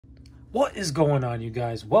What is going on, you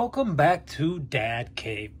guys? Welcome back to Dad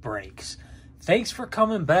Cave Breaks. Thanks for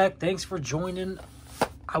coming back. Thanks for joining.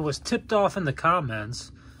 I was tipped off in the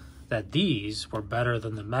comments that these were better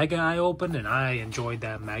than the Mega I opened, and I enjoyed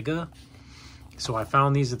that Mega. So I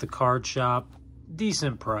found these at the card shop.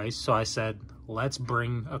 Decent price. So I said, let's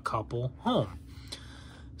bring a couple home.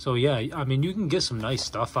 So yeah, I mean, you can get some nice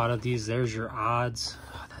stuff out of these. There's your odds.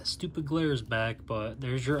 That stupid glare's back, but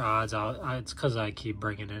there's your odds. It's because I keep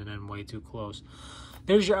bringing it in way too close.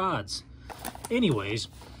 There's your odds. Anyways,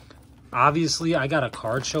 obviously, I got a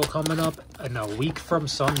card show coming up in a week from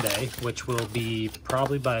Sunday, which will be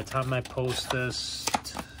probably by the time I post this.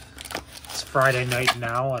 It's Friday night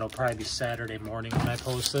now. It'll probably be Saturday morning when I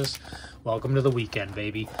post this. Welcome to the weekend,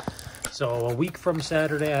 baby. So a week from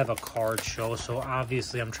Saturday, I have a card show. So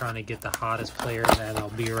obviously, I'm trying to get the hottest player in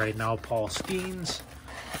MLB right now, Paul Skeens.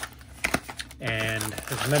 And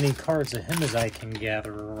as many cards of him as I can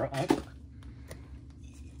gather up.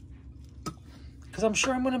 Because I'm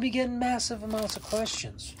sure I'm going to be getting massive amounts of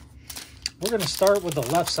questions. We're going to start with the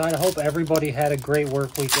left side. I hope everybody had a great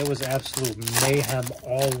work week. It was absolute mayhem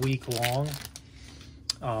all week long.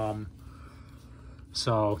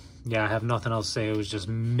 So, yeah, I have nothing else to say. It was just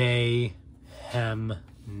mayhem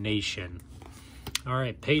nation. All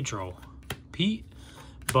right, Pedro. Pete.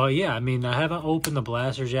 But, yeah, I mean, I haven't opened the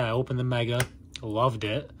blasters yet. I opened the Mega. Loved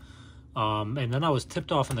it. And then I was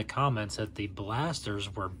tipped off in the comments that the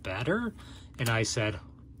blasters were better. And I said,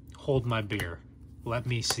 hold my beer. Let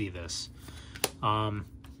me see this. I'm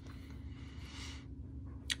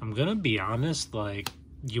going to be honest, like,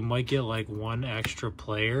 you might get, like, one extra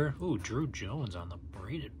player. Ooh, Drew Jones on the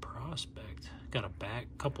braided prospect. Got a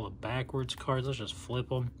couple of backwards cards. Let's just flip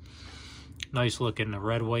them. Nice looking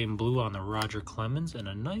red, white, and blue on the Roger Clemens. And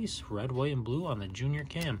a nice red, white, and blue on the Junior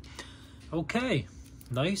Cam. Okay.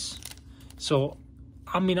 Nice. So,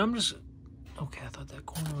 I mean, I'm just... Okay, I thought that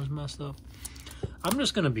corner was messed up. I'm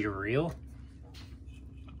just going to be real.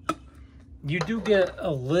 You do get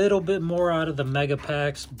a little bit more out of the Mega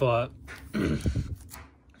Packs, but...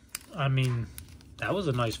 I mean, that was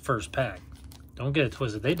a nice first pack. Don't get it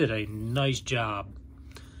twisted. They did a nice job.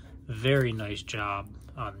 Very nice job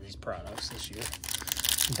on these products this year.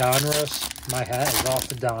 Donruss, my hat is off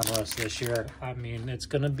to Donruss this year. I mean, it's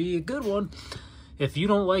going to be a good one. If you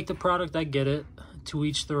don't like the product, I get it. To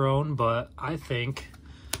each their own, but I think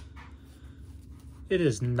it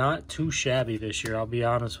is not too shabby this year. I'll be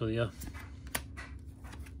honest with you.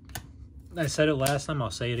 I said it last time.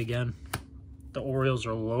 I'll say it again. The Orioles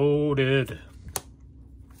are loaded.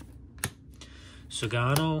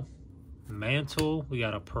 Sugano, Mantle. We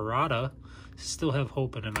got a Parada. Still have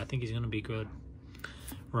hope in him. I think he's going to be good.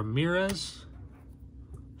 Ramirez,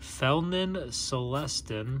 Feldman,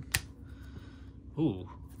 Celestin. Ooh,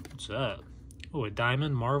 what's that? Oh, a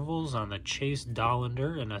Diamond Marvels on the Chase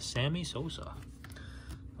Dollander and a Sammy Sosa.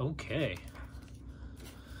 Okay.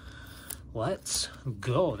 Let's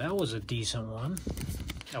go. That was a decent one.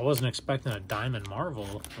 I wasn't expecting a Diamond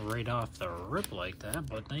Marvel right off the rip like that,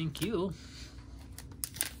 but thank you.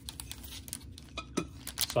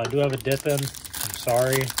 So I do have a dip in. I'm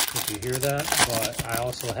sorry if you hear that, but I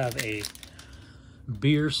also have a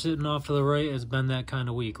beer sitting off to the right. It's been that kind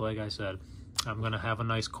of week, like I said. I'm going to have a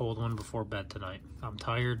nice cold one before bed tonight. I'm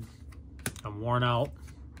tired. I'm worn out.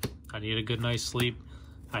 I need a good night's sleep.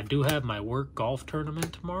 I do have my work golf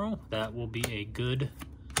tournament tomorrow. That will be a good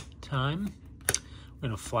time. I'm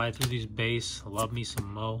going to fly through these base. Love me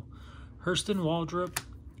some Mo. Hurston Waldrop.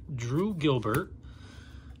 Drew Gilbert.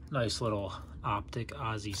 Nice little optic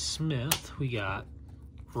Ozzie Smith. We got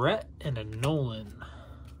Rhett and a Nolan.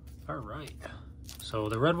 All right. So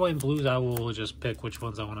the red, white, and blues, I will just pick which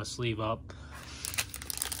ones I want to sleeve up.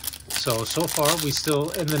 So far, we still...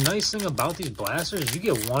 And the nice thing about these blasters, you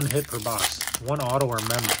get one hit per box. One auto or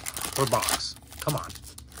memo per box. Come on.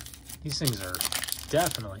 These things are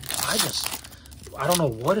definitely... I don't know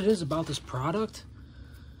what it is about this product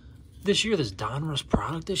this year, this Donruss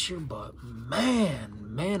product this year, but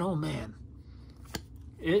man, oh man.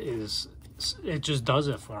 It just does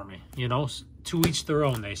it for me. You know, to each their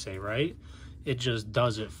own, they say, right? It just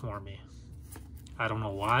does it for me. I don't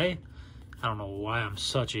know why. I don't know why I'm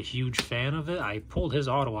such a huge fan of it. I pulled his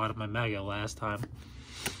auto out of my Mega last time.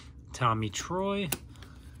 Tommy Troy.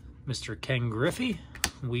 Mr. Ken Griffey.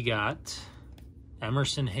 We got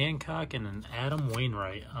Emerson Hancock and an Adam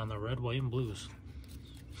Wainwright on the red, white, and blues.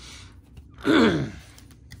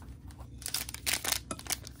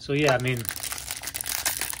 So, yeah, I mean,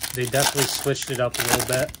 they definitely switched it up a little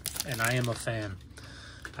bit, and I am a fan.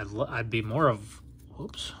 I'd be more of...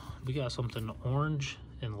 Whoops. We got something orange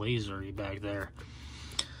and lasery back there.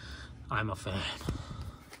 I'm a fan.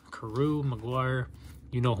 Carew, McGuire.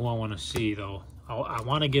 You know who I want to see, though. I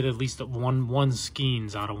want to get at least one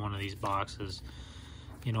Skeens out of one of these boxes.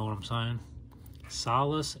 You know what I'm saying?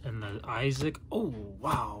 Solace and the Isaac. Oh,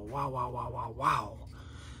 wow, wow, wow, wow, wow, wow.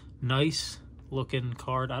 Nice looking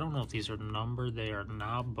card. I don't know if these are numbered. They are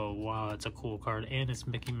not, but wow, it's a cool card. And it's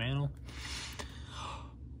Mickey Mantle.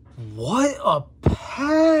 What a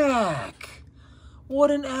pack!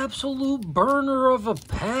 What an absolute burner of a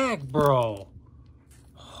pack, bro.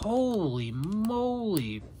 Holy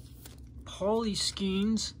moly. Paulie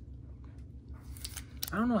Skeens.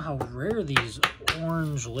 I don't know how rare these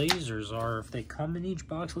orange lasers are. If they come in each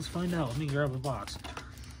box, let's find out. Let me grab a box.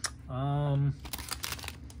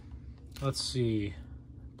 Let's see.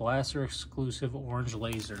 Blaster exclusive orange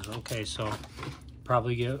lasers. Okay, so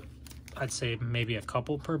probably get, I'd say maybe a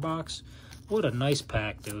couple per box. What a nice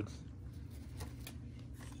pack, dude.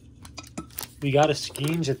 We got a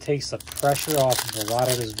Skeens that takes the pressure off of a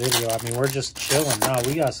lot of this video. I mean, we're just chilling now.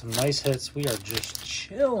 We got some nice hits. We are just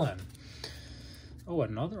chilling. Oh,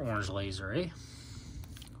 another orange laser, eh?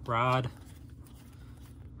 Rod.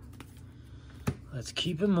 Let's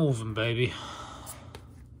keep it moving, baby.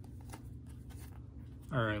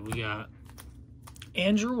 All right, we got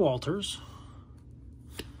Andrew Walters,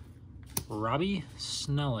 Robbie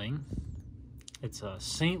Snelling. It's a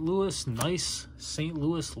St. Louis, nice St.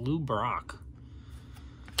 Louis Lou Brock.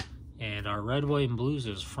 And our red, white, and blues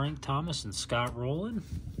is Frank Thomas and Scott Rowland.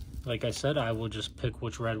 Like I said, I will just pick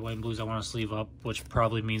which red, white, and blues I want to sleeve up, which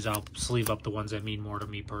probably means I'll sleeve up the ones that mean more to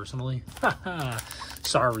me personally. Haha,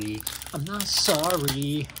 sorry. I'm not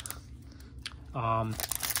sorry.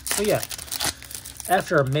 But yeah,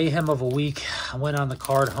 after a mayhem of a week, I went on the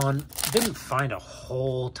card hunt. Didn't find a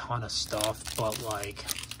whole ton of stuff, but like,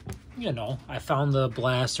 you know, I found the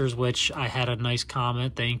blasters, which I had a nice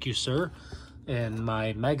comment, thank you, sir, in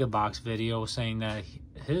my Mega Box video saying that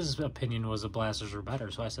his opinion was the blasters were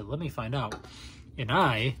better. So I said, let me find out. And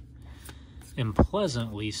I am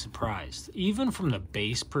pleasantly surprised. Even from the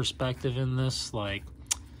base perspective in this, like,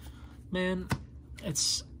 man,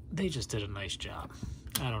 they just did a nice job.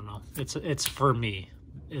 I don't know. It's for me.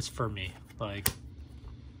 It's for me. Like,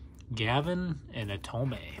 Gavin and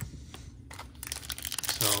Atome.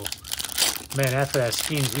 So, man, after that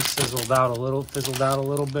Skeens, we fizzled out a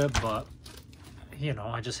little bit, but you know,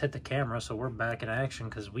 I just hit the camera, so we're back in action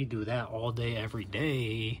because we do that all day, every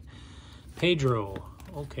day. Pedro,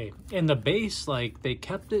 okay. In the base, like, they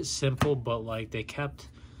kept it simple, but like they kept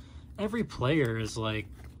every player is like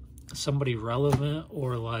somebody relevant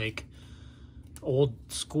or like old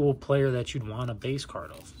school player that you'd want a base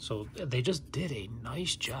card of. So they just did a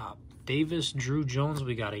nice job. Davis, Drew Jones,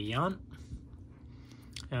 we got a Yunt.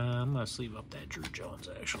 I'm gonna sleeve up that Drew Jones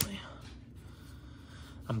actually.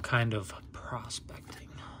 I'm kind of prospecting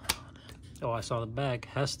on it. Oh, I saw the back.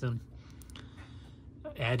 Heston.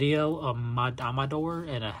 Adiel, Amador,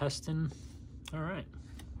 and a Heston. All right.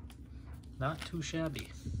 Not too shabby.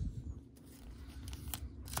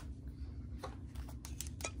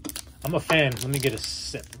 I'm a fan. Let me get a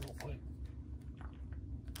sip real quick.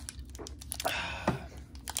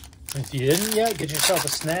 If you didn't yet, get yourself a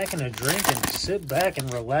snack and a drink and sit back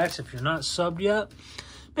and relax. If you're not subbed yet,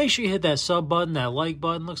 make sure you hit that sub button, that like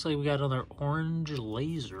button. Looks like we got another orange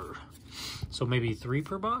laser. So maybe 3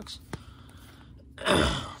 per box.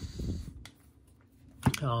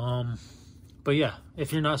 But yeah,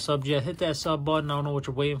 if you're not subbed yet, hit that sub button. I don't know what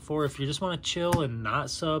you're waiting for. If you just want to chill and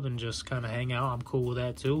not sub and just kind of hang out, I'm cool with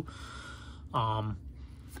that too.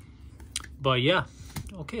 But yeah,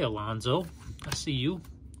 okay, Alonzo, I see you.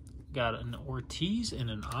 Got an Ortiz and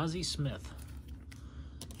an Ozzie Smith.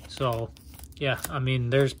 So yeah, I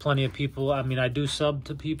mean, there's plenty of people. I mean, I do sub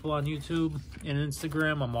to people on YouTube and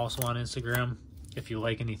Instagram. I'm also on Instagram. If you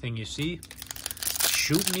like anything you see,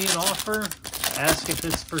 shoot me an offer. Ask if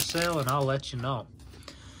it's for sale, and I'll let you know.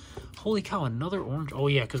 Holy cow, another orange. Oh,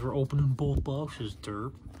 yeah, because we're opening both boxes,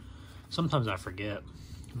 derp. Sometimes I forget.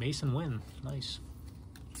 Mason Wynn. Nice.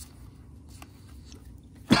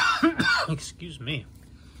 Excuse me.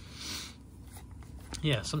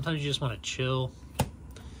 Yeah, sometimes you just want to chill.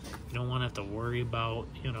 You don't want to have to worry about,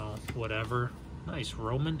 you know, whatever. Nice.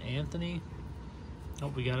 Roman Anthony. Oh,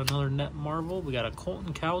 we got another Net Marvel. We got a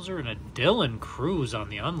Colton Cowser and a Dylan Cruz on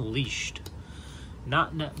the Unleashed.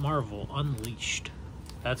 Not Net Marvel, Unleashed.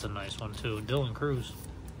 That's a nice one, too. Dylan Cruz.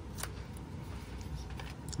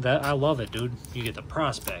 That I love it, dude. You get the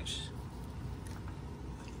prospects.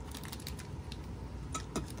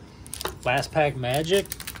 Last pack Magic.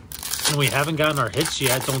 And we haven't gotten our hits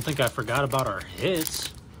yet. Don't think I forgot about our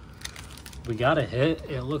hits. We got a hit.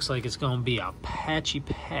 It looks like it's going to be a patchy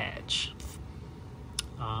patch.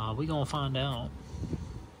 We going to find out.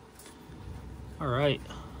 All right.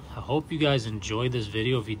 I hope you guys enjoyed this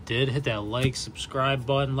video. If you did, hit that like, subscribe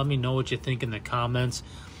button. Let me know what you think in the comments.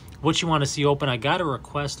 What you want to see open. I got a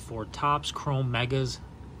request for Topps Chrome Megas.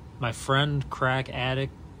 My friend, Crack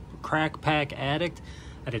Pack Addict.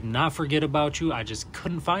 I did not forget about you. I just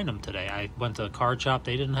couldn't find them today. I went to the card shop.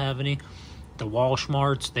 They didn't have any. The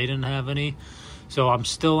Walmarts, they didn't have any. So I'm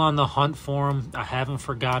still on the hunt for them. I haven't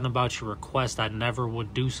forgotten about your request. I never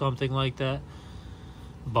would do something like that.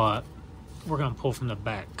 But we're going to pull from the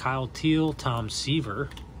back. Kyle Teal, Tom Seaver.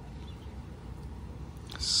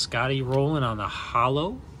 Scotty Rowland on the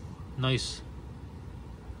hollow. Nice.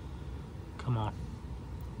 Come on.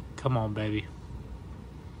 Come on, baby.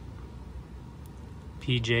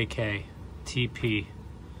 PJK, TP,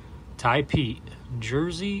 Ty Pete,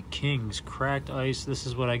 Jersey Kings, cracked ice. This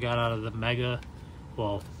is what I got out of the Mega.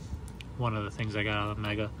 Well, one of the things I got out of the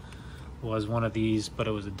Mega was one of these, but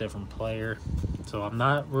it was a different player. So I'm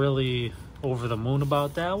not really over the moon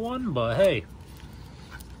about that one, but hey,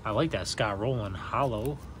 I like that Scott Rowland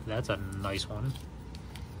hollow. That's a nice one.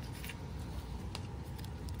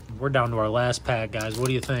 We're down to our last pack, guys. What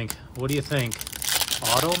do you think? What do you think?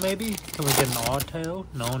 Auto, maybe? Can we get an auto?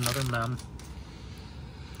 No, another mem.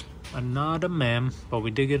 Another mem, but we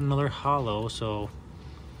did get another hollow, so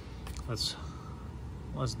let's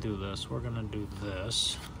do this. We're gonna do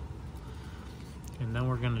this, and then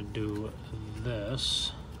we're gonna do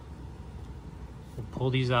this. We'll pull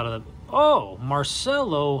these out of the... Oh,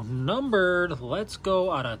 Marcelo numbered. Let's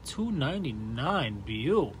go out of 299.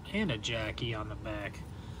 Buell and a Jackie on the back.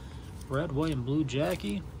 Red, white, and blue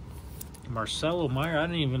Jackie. Marcelo Meyer. I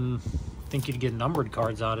didn't even think you'd get numbered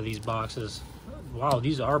cards out of these boxes. Wow,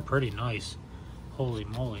 these are pretty nice. Holy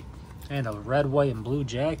moly. And a red, white, and blue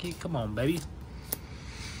Jackie. Come on, baby.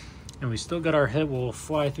 And we still got our hit. We'll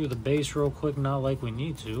fly through the base real quick. Not like we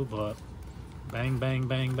need to, but bang, bang,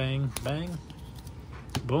 bang, bang, bang.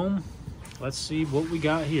 Boom. Let's see what we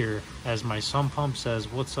got here. As my sump pump says,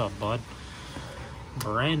 what's up, bud?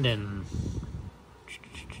 Brandon.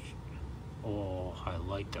 Oh, I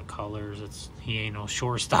like the colors. He ain't no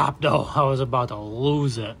shortstop, though. I was about to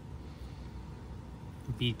lose it.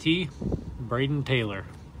 BT, Braden Taylor.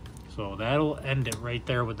 So that'll end it right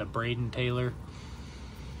there with the Braden Taylor.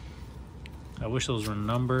 I wish those were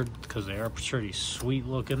numbered because they are pretty sweet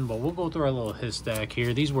looking, but we'll go through our little hit stack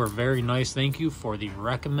here. These were very nice. Thank you for the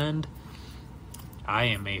recommend. I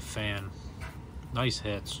am a fan. Nice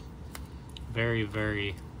hits. Very,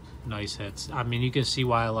 very nice hits. I mean, you can see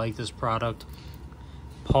why I like this product.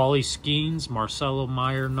 Paulie Skeens, Marcelo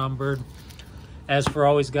Meyer numbered. As for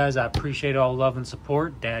always, guys, I appreciate all love and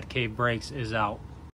support. Dad K Breaks is out.